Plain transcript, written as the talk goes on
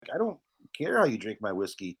I don't care how you drink my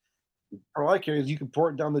whiskey. All I care is you can pour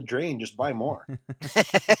it down the drain. Just buy more.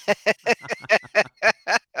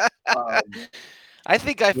 Um, I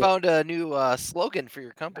think I yeah, found a new slogan for your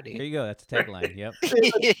There company. you go. That's a tagline. Yep.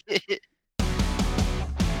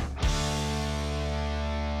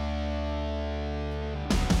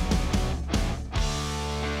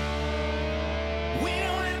 We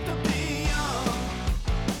don't have to be young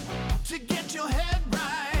to get your head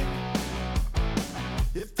right.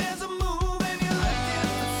 If there's a move and you're looking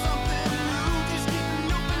for something new, just keep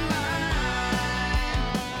an open mind.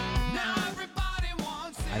 Now everybody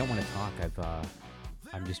wants I don't want to it. talk.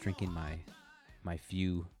 I'm just drinking my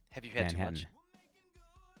few Have you had too Manhattan. much?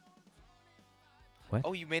 What?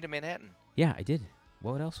 Oh, you made a Manhattan. Yeah, I did.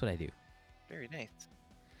 What else would I do? Very nice.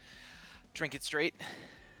 Drink it straight,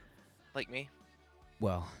 like me.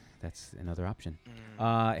 Well, that's another option.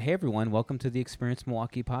 Mm. Hey everyone, welcome to the Experience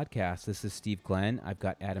Milwaukee podcast. This is Steve Glenn. I've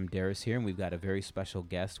got Adam Darris here, and we've got a very special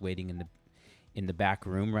guest waiting in the back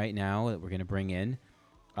room right now that we're going to bring in.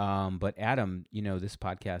 But Adam, this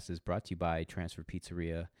podcast is brought to you by Transfer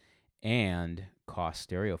Pizzeria and Koss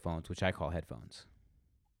Stereophones, which I call headphones.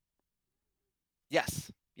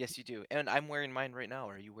 Yes, yes, you do. And I'm wearing mine right now.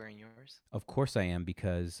 Are you wearing yours? Of course I am,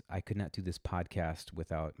 because I could not do this podcast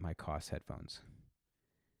without my Koss headphones.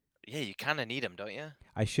 Yeah, you kind of need them, don't you?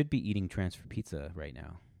 I should be eating Transfer Pizza right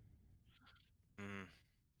now. Damn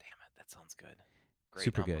it, that sounds good. Great,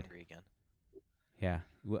 Super now I'm good. hungry again. Yeah.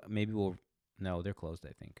 Maybe we'll. No, they're closed,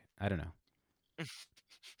 I think. I don't know.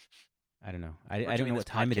 I don't know. I We're don't doing know this what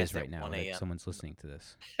time it is podcast at right now 1 that a.m. someone's listening to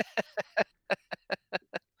this.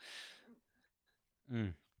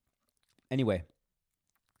 Mm. Anyway,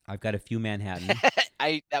 I've got a few Manhattan.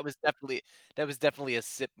 That was definitely a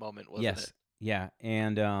sip moment, wasn't it? Yes. Yeah.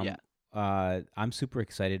 And Yeah. I'm super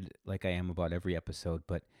excited, like I am about every episode,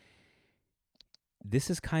 but this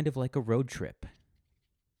is kind of like a road trip.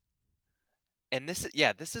 And this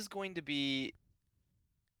is going to be,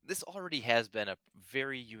 this already has been a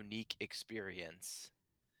very unique experience.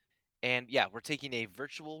 And yeah, we're taking a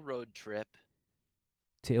virtual road trip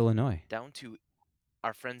To Illinois. down to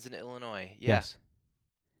our friends in Illinois. Yeah. Yes.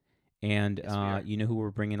 And Yes, we are. you know who we're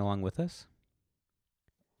bringing along with us?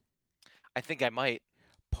 I think I might,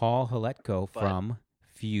 Paul Haletko but from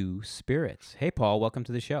Few Spirits. Hey, Paul, welcome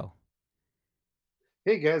to the show.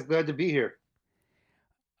 hey guys, glad to be here.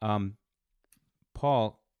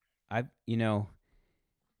 Paul, I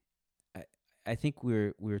I think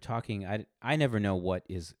we were talking. I never know what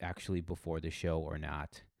is actually before the show or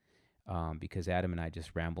not, because Adam and I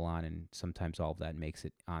just ramble on, and sometimes all of that makes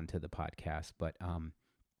it onto the podcast. But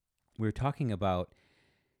we were talking about,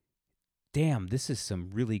 damn, this is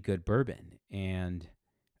some really good bourbon, and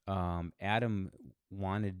Adam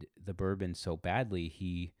wanted the bourbon so badly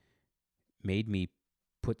he made me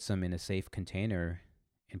put some in a safe container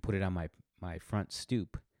and put it on my front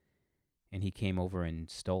stoop, and he came over and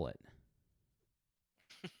stole it.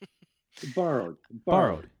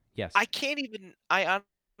 Borrowed. Yes. I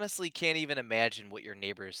honestly can't even imagine what your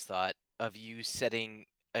neighbors thought of you setting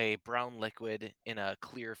a brown liquid in a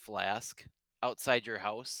clear flask outside your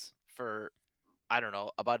house for, I don't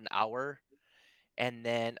know, about an hour, and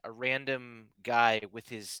then a random guy with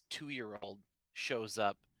his 2-year-old shows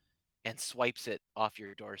up and swipes it off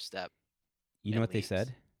your doorstep You know and what they leaves.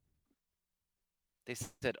 said? They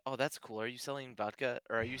said, "Oh, that's cool. Are you selling vodka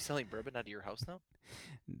or are you selling bourbon out of your house now?"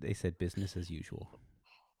 They said business as usual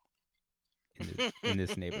in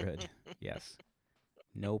this neighborhood. Yes.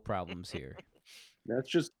 No problems here. That's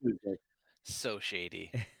just Tuesday. So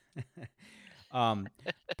shady. um,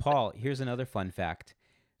 Paul, here's another fun fact.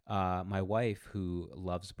 My wife, who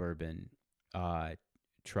loves bourbon,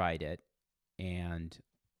 tried it, and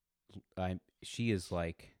she is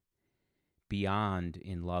like beyond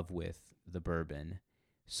in love with the bourbon,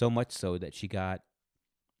 so much so that she got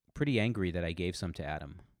pretty angry that I gave some to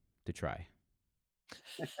Adam to try.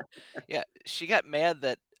 Yeah, she got mad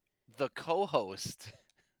that the co-host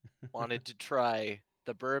wanted to try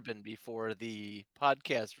the bourbon before the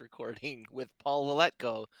podcast recording with Paul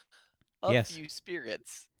Leletko of Yes. Few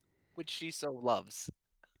Spirits, which she so loves.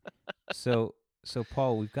 So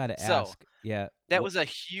Paul, we've got to So, ask. Yeah. that What? was a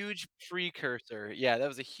huge precursor. Yeah, that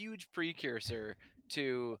was a huge precursor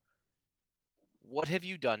to what have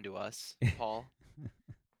you done to us, Paul?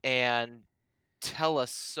 And tell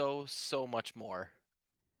us so much more.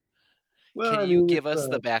 Well, Can I you mean, give us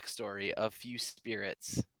the backstory of Few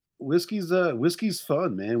Spirits? whiskey's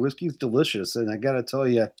fun, man. Whiskey's delicious, and I gotta tell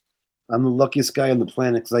you, I'm the luckiest guy on the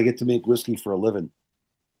planet because I get to make whiskey for a living.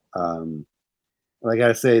 Um, I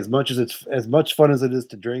gotta say, as much fun as it is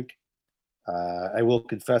to drink, I will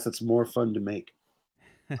confess it's more fun to make.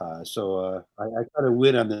 So I kind of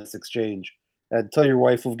win on this exchange. Tell your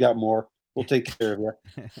wife we've got more. We'll take care of you.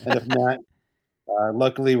 And if not,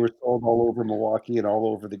 luckily we're sold all over Milwaukee and all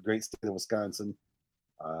over the great state of Wisconsin.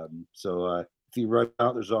 So if you run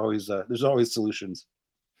out, there's always solutions.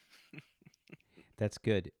 That's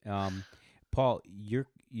good. Paul,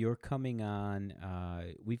 you're coming on.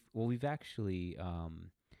 We've actually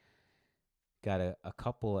got a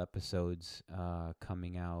couple episodes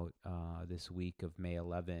coming out this week of May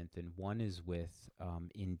 11th, and one is with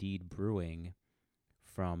Indeed Brewing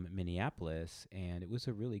from Minneapolis, and it was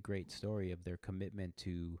a really great story of their commitment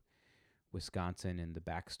to Wisconsin and the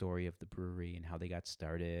backstory of the brewery and how they got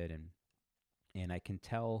started, and I can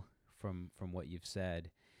tell from what you've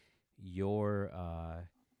said, your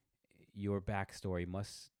your backstory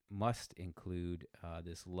must include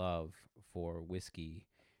this love for whiskey.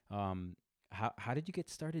 How did you get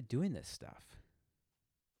started doing this stuff?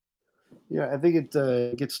 Yeah, I think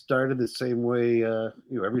it gets started the same way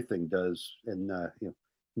everything does, and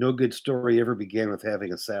no good story ever began with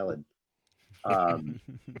having a salad. Um,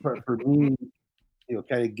 but for me,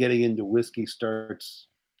 kind of getting into whiskey starts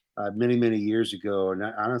many, many years ago, and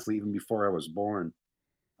honestly, even before I was born.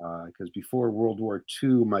 Because before World War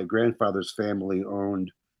II, my grandfather's family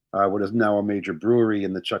owned what is now a major brewery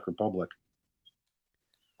in the Czech Republic.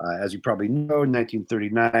 As you probably know, in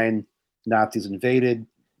 1939, Nazis invaded,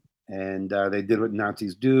 and they did what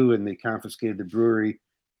Nazis do, and they confiscated the brewery,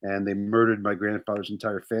 and they murdered my grandfather's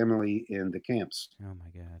entire family in the camps. Oh my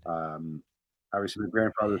God. Um, Obviously, my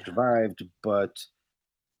grandfather Man. survived, but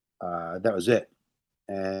that was it.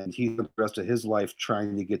 And he spent the rest of his life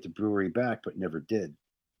trying to get the brewery back, but never did.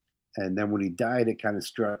 And then when he died, it kind of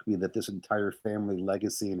struck me that this entire family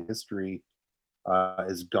legacy and history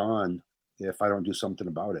is gone if I don't do something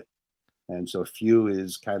about it. And so Few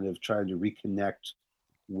is kind of trying to reconnect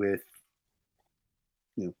with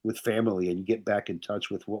with family and get back in touch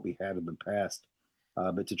with what we had in the past,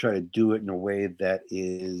 but to try to do it in a way that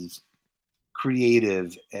is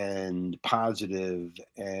creative and positive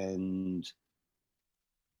and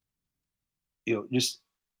just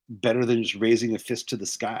better than just raising a fist to the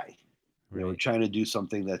sky. Right. Trying to do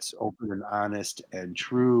something that's open and honest and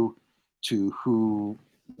true to who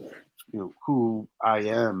I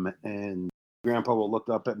am. And Grandpa will look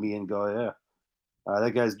up at me and go, "Yeah,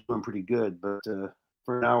 that guy's doing pretty good." But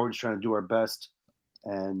for now, we're just trying to do our best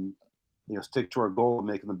and stick to our goal of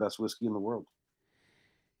making the best whiskey in the world.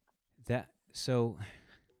 That so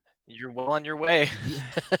You're well on your way.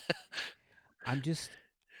 yeah, I'm just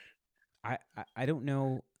I don't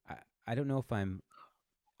know I don't know if I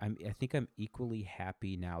think I'm equally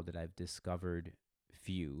happy now that I've discovered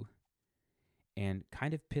Few, and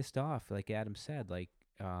kind of pissed off, like Adam said, like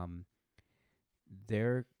um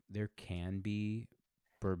there can be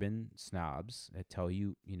bourbon snobs that tell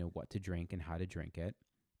you, what to drink and how to drink it.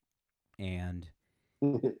 And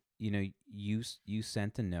you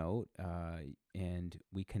sent a note, and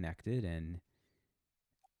we connected, and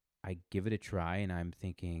I give it a try, and I'm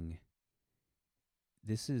thinking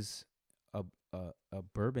this is a a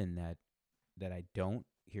bourbon that I don't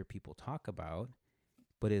hear people talk about,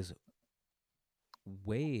 but is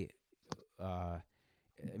way uh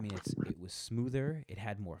I mean, it was smoother. It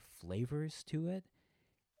had more flavors to it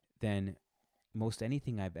than most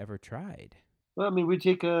anything I've ever tried. Well, I mean, we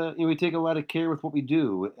take a lot of care with what we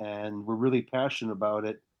do, and we're really passionate about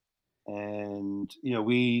it. And at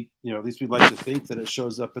least we like to think that it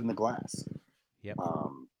shows up in the glass. Yep.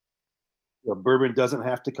 Um, Bourbon doesn't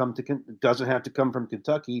have to come from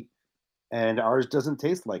Kentucky, and ours doesn't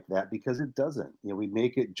taste like that because it doesn't. We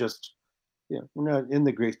make it just. We're not in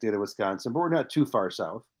the great state of Wisconsin, but we're not too far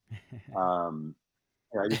south. Um,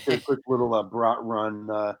 I just did a quick little brat run.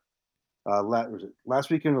 Was it last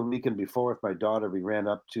weekend or the weekend before with my daughter? We ran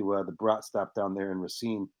up to the brat stop down there in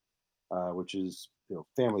Racine, which is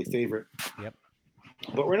family favorite. Yep.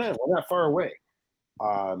 But we're not far away.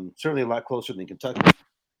 Certainly a lot closer than Kentucky.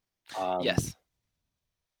 Yes.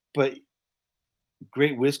 But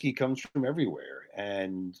great whiskey comes from everywhere,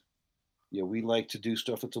 and we like to do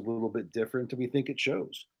stuff that's a little bit different, and we think it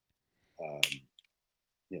shows. Um,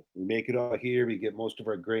 we make it all here. We get most of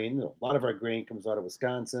our grain. A lot of our grain comes out of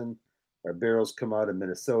Wisconsin. Our barrels come out of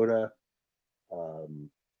Minnesota. Um,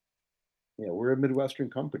 we're a Midwestern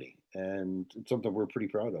company, and it's something we're pretty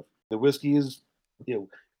proud of. The whiskey is,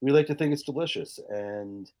 we like to think it's delicious,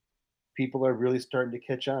 and people are really starting to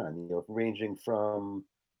catch on. Ranging from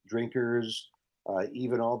drinkers,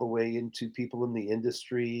 even all the way into people in the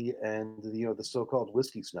industry, and the so-called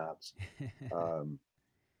whiskey snobs. Um,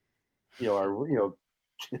 our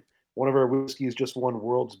one of our whiskeys just won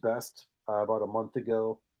world's best about a month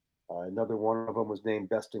ago. Another one of them was named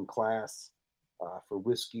Best in Class for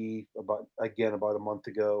whiskey about a month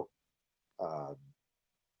ago. Uh,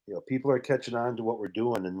 people are catching on to what we're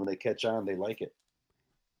doing, and when they catch on, they like it.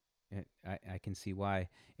 I can see why.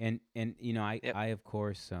 And you know, Yep. I of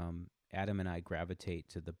course, Adam and I gravitate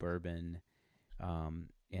to the bourbon,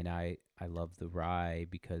 and I love the rye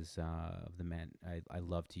because of the man. I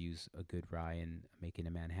love to use a good rye in making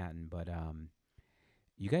a Manhattan. But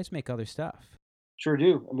you guys make other stuff. Sure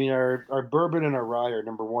do. I mean, our bourbon and our rye are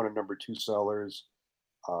number one and number two sellers.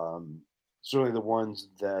 Um, Certainly the ones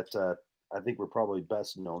that I think we're probably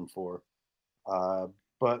best known for. Uh,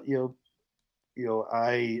 but I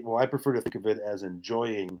prefer to think of it as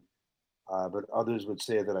enjoying, but others would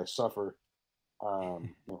say that I suffer.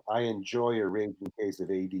 I enjoy a raging case of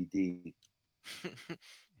ADD,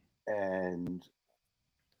 and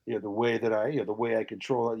the way I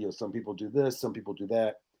control it. Some people do this, some people do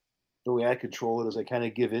that. The way I control it is I kind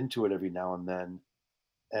of give into it every now and then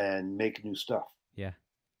and make new stuff. Yeah.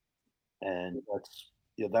 And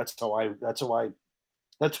that's why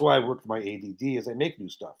I work with my ADD is I make new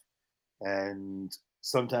stuff. And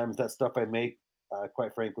sometimes that stuff I make,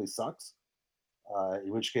 quite frankly, sucks.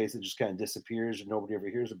 In which case it just kind of disappears and nobody ever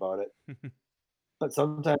hears about it. But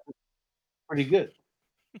sometimes it's pretty good.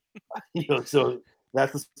 So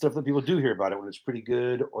that's the stuff that people do hear about it when it's pretty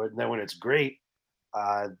good, or then when it's great,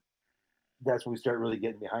 uh, that's when we start really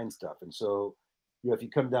getting behind stuff. And so, if you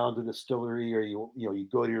come down to the distillery, or you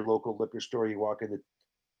go to your local liquor store,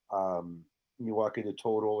 um, you walk into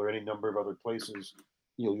Total or any number of other places,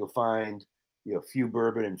 you'll find few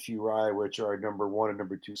bourbon and few rye, which are number one and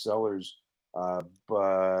number two sellers.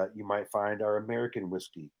 But you might find our American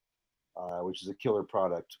whiskey, which is a killer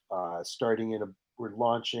product. We're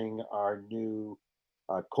launching our new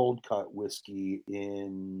cold cut whiskey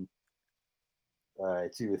in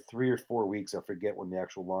it's either 3 or 4 weeks. I forget when the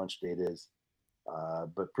actual launch date is,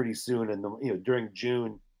 but pretty soon, and during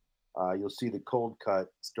June, you'll see the cold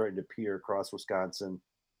cut starting to appear across Wisconsin,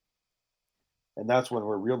 and that's when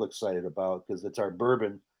we're real excited about because it's our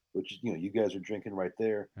bourbon, which you guys are drinking right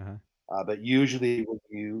there. Uh-huh. But usually,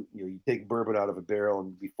 when you take bourbon out of a barrel,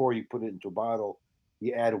 and before you put it into a bottle,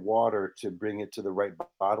 you add water to bring it to the right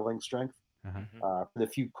bottling strength. Uh-huh. Mhm. For the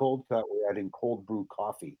few cold cut, we're adding cold brew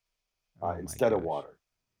coffee Oh my instead of gosh. water.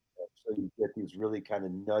 So you get these really kind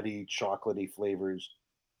of nutty, chocolatey flavors.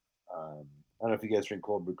 I don't know if you guys drink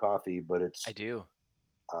cold brew coffee, but I do.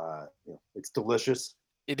 it's delicious,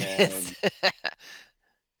 It is.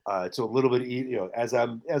 and it's a little bit. As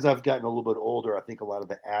I've gotten a little bit older, I think a lot of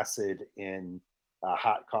the acid in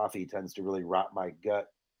hot coffee tends to really rot my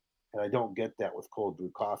gut, and I don't get that with cold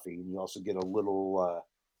brew coffee. And you also get a little.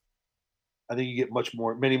 I think you get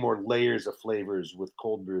many more layers of flavors with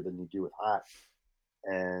cold brew than you do with hot,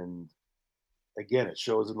 and again, it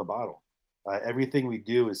shows in the bottle. Everything we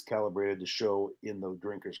do is calibrated to show in the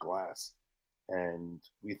drinker's glass, and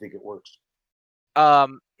we think it works.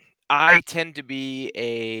 um, I tend to be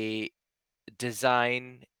a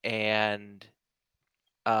design and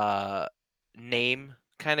uh name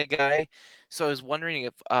kind of guy. So I was wondering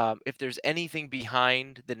if there's anything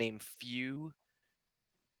behind the name Few,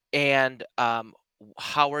 and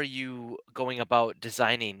how are you going about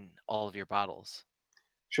designing all of your bottles?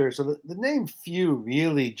 Sure. So the name "few"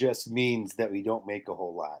 really just means that we don't make a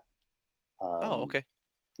whole lot. Oh, Um, okay.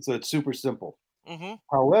 so it's super simple. Mm-hmm.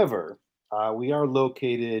 However, we are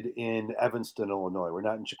located in Evanston, Illinois. We're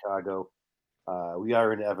not in Chicago. We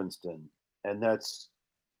are in Evanston, and that's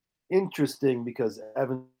interesting because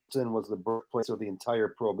Evanston was the birthplace of the entire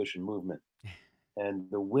Prohibition movement, and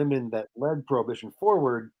the women that led Prohibition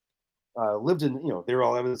forward lived in, they're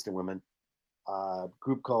all Evanston women, a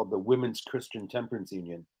group called the Women's Christian Temperance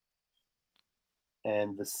Union.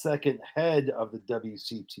 And the second head of the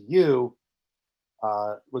WCTU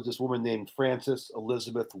was this woman named Frances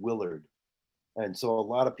Elizabeth Willard. And so a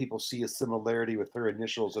lot of people see a similarity with her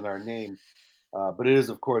initials in our name, but it is,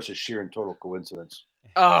 of course, a sheer and total coincidence.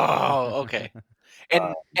 Oh, okay.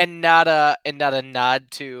 Uh, And not a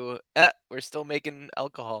nod to we're still making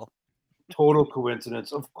alcohol. Total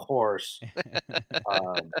coincidence, of course.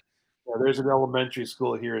 Um, there's an elementary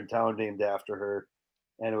school here in town named after her,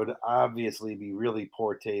 and it would obviously be really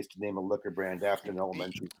poor taste to name a liquor brand after an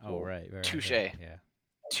elementary Oh, school. right. Touche. Yeah.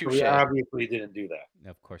 So we Touche. obviously didn't do that.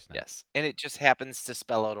 Of course not. Yes. And it just happens to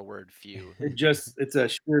spell out a word few. It's a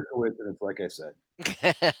sheer coincidence, like I said.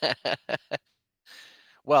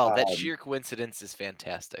 Well, that Um, sheer coincidence is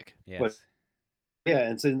fantastic. but Yes. yeah,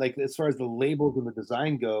 and so like as far as the labels and the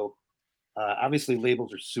design go, obviously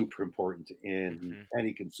labels are super important in Mhm.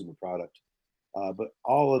 any consumer product. But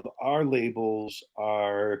all of our labels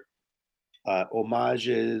are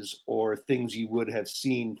homages or things you would have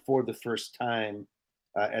seen for the first time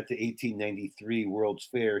at the 1893 World's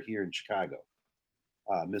Fair here in Chicago.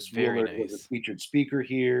 Miss Very Willard was a nice. featured speaker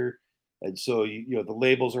here, and so the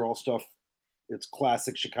labels are all stuff. It's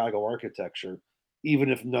classic Chicago architecture, even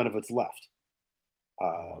if none of it's left.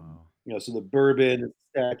 Wow. So the bourbon, is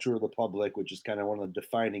the Statue of the Public, which is kind of one of the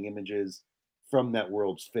defining images from that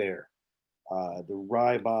World's Fair. The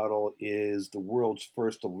rye bottle is the world's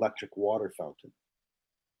first electric water fountain.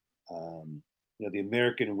 The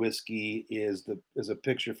American whiskey is a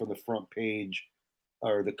picture from the front page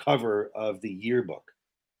or the cover of the yearbook.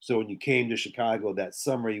 So when you came to Chicago that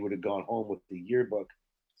summer, you would have gone home with the yearbook,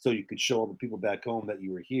 so you could show all the people back home that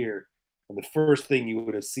you were here. And the first thing you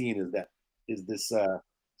would have seen is this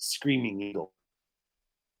screaming eagle,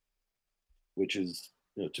 which is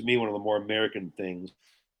to me one of the more American things.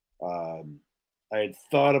 Um, I had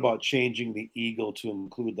thought about changing the eagle to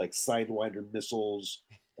include like Sidewinder missiles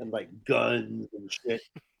and like guns and shit.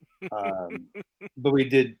 Um, but we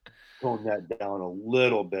did tone that down a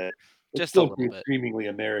little bit. It's Just a still little pretty bit. screamingly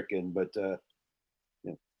American, but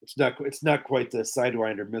it's not quite the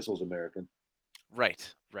Sidewinder missiles American.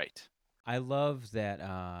 Right. Right. I love that.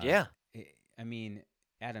 Yeah. I mean,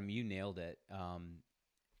 Adam, you nailed it.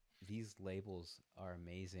 These labels are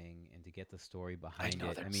amazing, and to get the story behind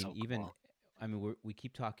know, it. they're I mean, so even cool. I mean, we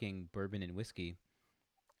keep talking bourbon and whiskey.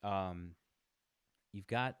 Um, you've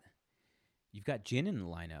got gin in the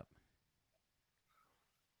lineup.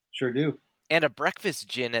 Sure do. And a breakfast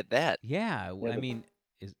gin at that. Yeah, Yeah, I the mean,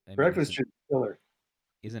 breakfast should be killer.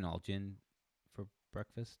 isn't all gin for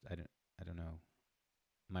breakfast? I don't know.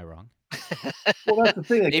 Am I wrong? Well, that's the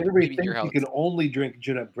thing. Like everybody maybe your thinks you house. can only drink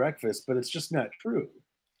gin at breakfast, but it's just not true.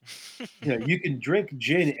 You can drink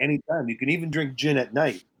gin anytime. You can even drink gin at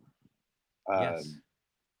night. Yes.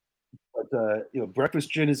 But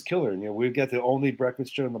breakfast gin is killer. And we've got the only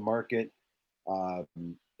breakfast gin on the market.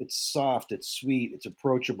 It's soft, it's sweet, it's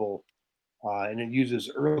approachable, and it uses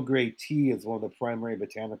Earl Grey tea as one of the primary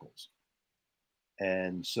botanicals.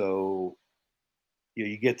 And so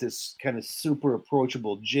you get this kind of super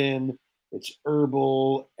approachable gin. It's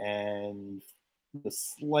herbal and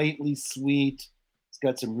slightly sweet. It's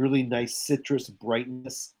got some really nice citrus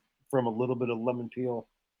brightness from a little bit of lemon peel,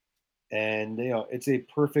 and it's a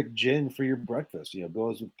perfect gin for your breakfast.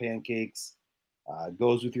 Goes with pancakes,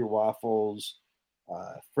 goes with your waffles,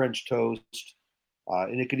 French toast,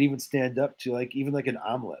 and it could even stand up to even like an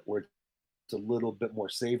omelet where it's a little bit more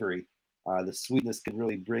savory. The sweetness can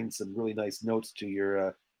really bring some really nice notes to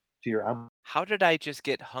your omelet. How did I just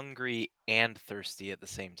get hungry and thirsty at the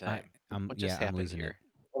same I time? I'm What yeah, just I'm happened losing it. here?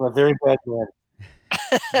 I'm a very bad man.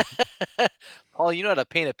 Paul, you know how to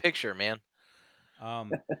paint a picture, man.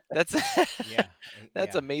 That's Yeah,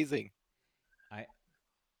 that's yeah. amazing. I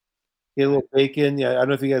Get a little bacon. Yeah, I don't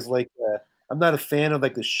know if you guys like. I'm not a fan of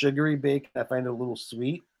like the sugary bacon. I find it a little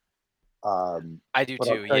sweet. I do But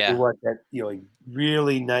I'll too, tell you yeah. what, that a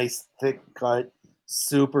really nice, thick cut,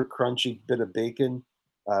 super crunchy bit of bacon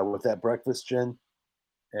with that breakfast gin,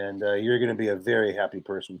 and you're going to be a very happy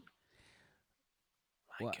person.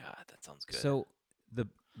 My well, God, that sounds good. so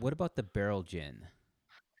what about the barrel gin?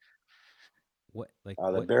 The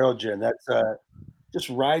what? barrel gin, that's just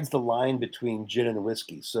rides the line between gin and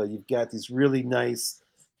whiskey. So you've got these really nice,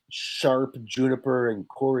 sharp juniper and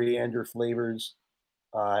coriander flavors,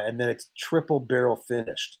 and then it's triple barrel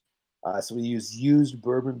finished. So we use used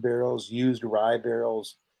bourbon barrels, used rye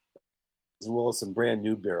barrels, as well as some brand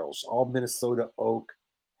new barrels, all Minnesota oak,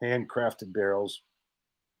 handcrafted barrels,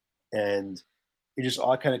 and it just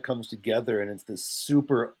all kind of comes together, and it's this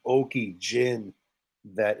super oaky gin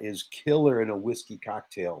that is killer in a whiskey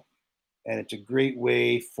cocktail. And it's a great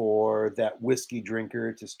way for that whiskey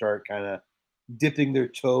drinker to start kind of dipping their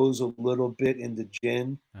toes a little bit into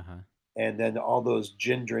gin. Uh-huh. And then all those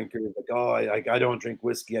gin drinkers like, oh, I don't drink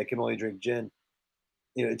whiskey, I can only drink gin.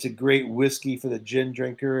 It's a great whiskey for the gin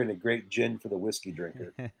drinker and a great gin for the whiskey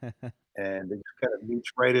drinker, and they just kind of meet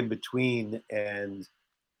right in between. And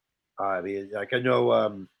I mean, like I know,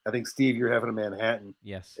 I think Steve, you're having a Manhattan.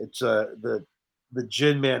 Yes. It's the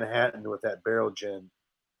gin Manhattan with that barrel gin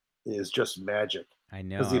is just magic I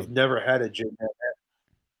because know. you've never had a gin Manhattan.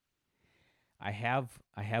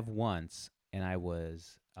 I have once, and I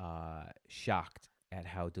was shocked at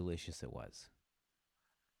how delicious it was.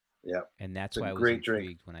 Yeah, And that's it's a why I was great drink.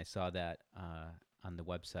 intrigued when I saw that on the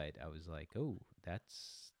website. I was like, "Oh, that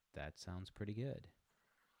sounds pretty good."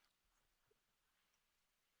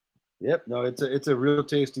 Yep, no, it's a real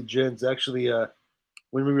tasty gin. It's actually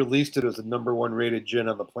when we released it, it was the number one rated gin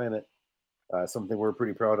on the planet. Something we're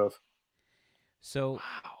pretty proud of. So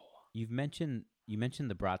Wow. you mentioned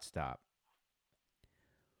the Brat Stop.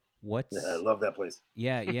 What's I love that place.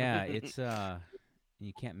 yeah, it's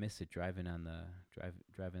you can't miss it driving on the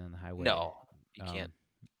driving on the highway. No, you can't.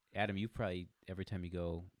 Adam, you probably every time you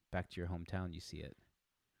go back to your hometown, you see it.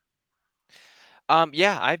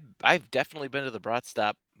 Yeah, I've definitely been to the Brat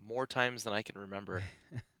Stop more times than I can remember.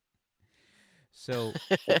 So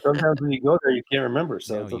And sometimes when you go there, you can't remember,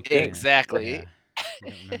 so no, it's you okay. can't. Exactly. Yeah,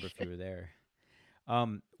 you don't remember if you were there.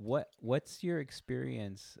 What's your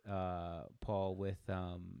experience, Paul, with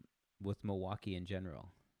Milwaukee in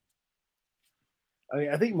general? I mean,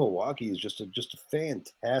 I think Milwaukee is just a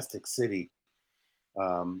fantastic city.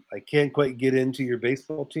 I can't quite get into your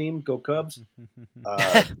baseball team. Go Cubs!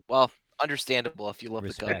 Well, understandable if you love the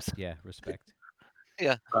Respect, Cubs. yeah, respect.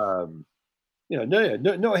 Yeah. No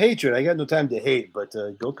hatred. I got no time to hate, but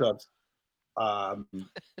go Cubs! Um,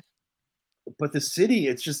 but the city,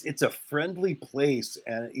 it's a friendly place,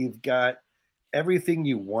 and you've got everything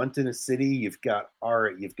you want in a city. You've got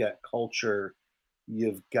art, you've got culture,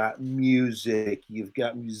 you've got music, you've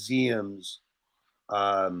got museums.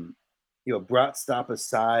 Um, Brat Stop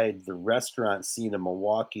aside, the restaurant scene in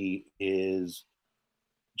Milwaukee is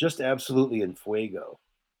just absolutely in fuego.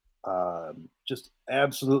 Just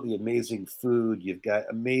absolutely amazing food. You've got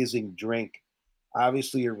amazing drink.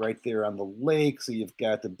 Obviously, you're right there on the lake, so you've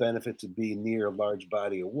got the benefits of being near a large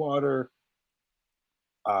body of water.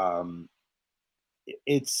 Um,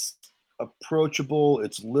 it's approachable,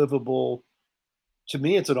 it's livable. To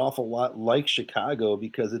me, it's an awful lot like Chicago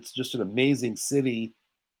because it's just an amazing city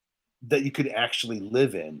that you could actually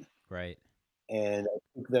live in. Right. And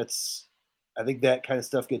I think that kind of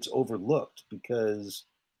stuff gets overlooked because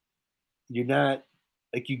you're not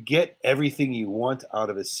like you get everything you want out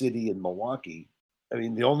of a city in Milwaukee. I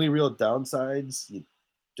mean, the only real downsides, you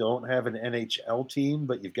don't have an NHL team,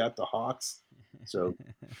 but you've got the Hawks. So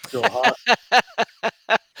go Hawks.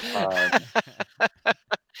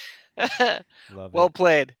 Love Well it.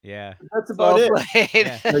 played. Yeah. That's about Well it.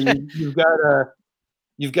 played. Yeah.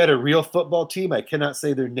 You've got a real football team. I cannot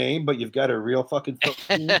say their name, but you've got a real fucking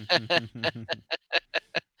football team.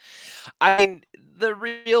 I mean, the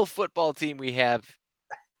real football team we have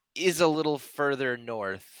is a little further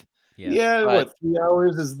north. Yes. Yeah, But- what 3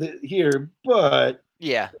 hours is here, but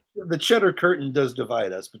Yeah. the Cheddar Curtain does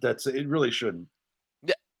divide us, but it really shouldn't.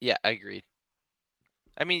 Yeah, I agreed.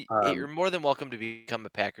 I mean, you're more than welcome to become a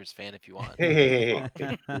Packers fan if you want. Hey.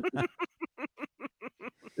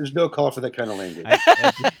 There's no call for that kind of language.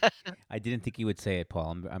 I didn't think you would say it,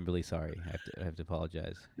 Paul. I'm really sorry. I have to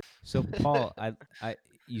apologize. So, Paul,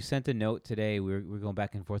 you sent a note today. We're going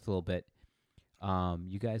back and forth a little bit.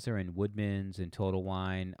 You guys are in Woodman's and Total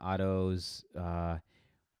Wine, Otto's.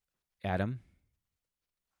 Adam,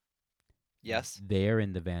 Yes. they're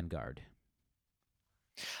in the Vanguard.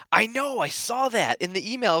 I know. I saw that in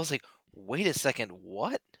the email. I was like, wait a second.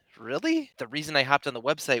 What? Really? The reason I hopped on the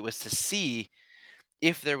website was to see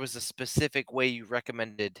if there was a specific way you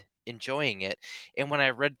recommended enjoying it. And when I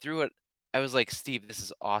read through it, I was like, Steve, this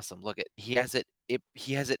is awesome. Look at he has it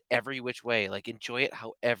every which way. Like enjoy it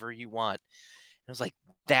however you want. And I was like,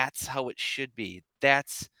 that's how it should be.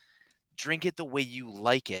 That's drink it the way you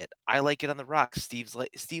like it. I like it on the rocks. Steve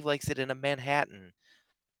likes it in a Manhattan.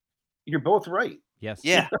 You're both right. Yes.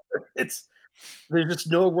 Yeah. There's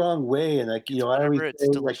just no wrong way. And I always whenever it's say,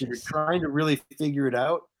 like, if you're delicious. trying to really figure it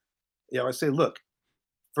out, I say, look,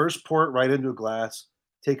 first pour it right into a glass,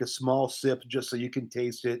 take a small sip just so you can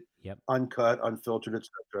taste it, Yep. uncut, unfiltered,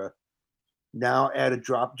 etc. Now add a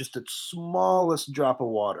drop, just the smallest drop of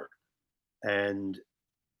water. And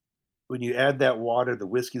when you add that water, the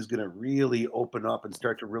whiskey is going to really open up and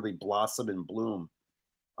start to really blossom and bloom.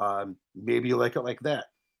 Maybe you like it like that.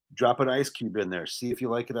 Drop an ice cube in there. See if you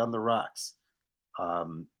like it on the rocks.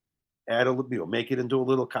 Add make it into a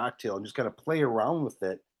little cocktail and just kind of play around with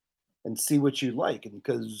it and see what you like. And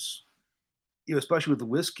because especially with the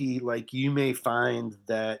whiskey, like you may find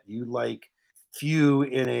that you like few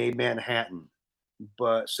in a Manhattan,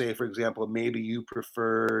 but say for example, maybe you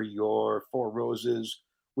prefer your Four Roses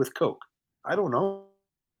with Coke. I don't know.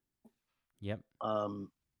 Yep.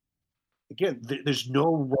 Again, there's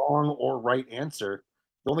no wrong or right answer.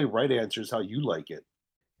 The only right answer is how you like it.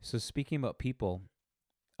 So speaking about people,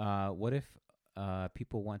 what if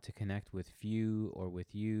people want to connect with Few or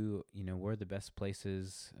with you? Where are the best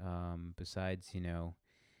places besides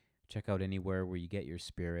check out anywhere where you get your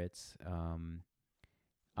spirits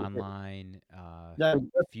online. Yeah, check us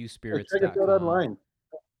out Fewspirits.com. online.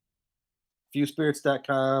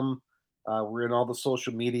 Fewspirits.com. We're in all the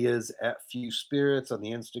social medias at Few Spirits on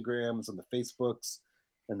the Instagrams, on the Facebooks,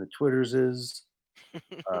 and the Twitters.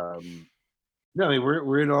 No, I mean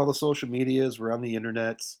we're in all the social medias. We're on the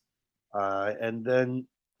internets, and then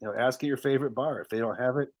ask at your favorite bar. If they don't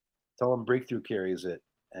have it, tell them Breakthrough carries it.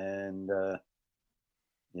 And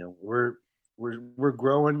we're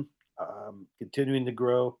growing, continuing to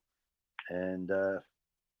grow, and we're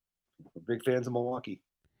big fans of Milwaukee.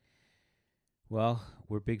 Well,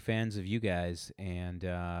 we're big fans of you guys, and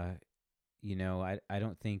I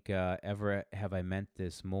don't think ever have I meant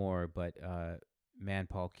this more, but man,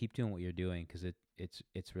 Paul, keep doing what you're doing because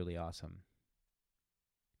it's really awesome.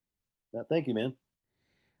 Thank you,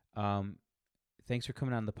 man. Thanks for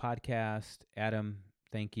coming on the podcast, Adam.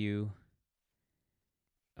 Thank you.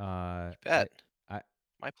 You bet. I-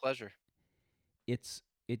 My pleasure.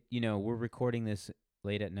 We're recording this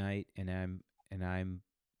late at night, and I'm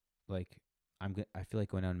like, I feel like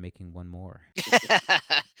going out and making one more.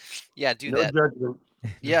 Yeah, do No that. judgment.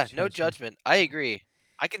 Yeah, no judgment. I agree.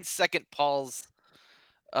 I can second Paul's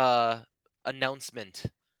announcement.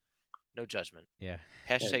 No judgment. Yeah.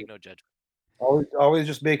 Hashtag no judgment. Always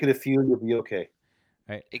just make it a few, and you'll be okay.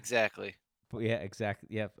 Right. Exactly. Yeah, exactly.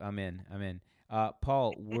 Yep, I'm in.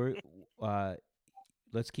 Paul, we're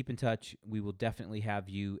let's keep in touch. We will definitely have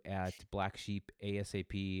you at Black Sheep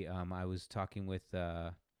ASAP. I was talking with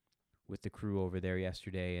the crew over there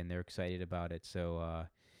yesterday, and they're excited about it. So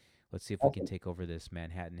let's see if we can take over this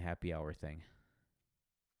Manhattan Happy Hour thing.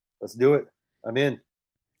 Let's do it. I'm in.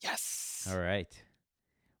 Yes. All right.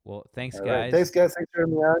 Well, thanks, All guys. right. Thanks, guys. Thanks for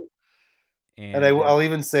having me on. And I'll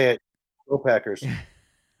even say it. Go Packers.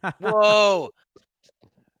 Whoa.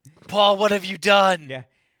 Paul, what have you done? Yeah.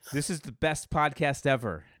 This is the best podcast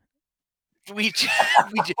ever. We just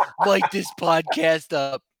light this podcast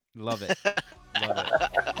up. Love it. Love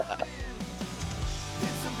it.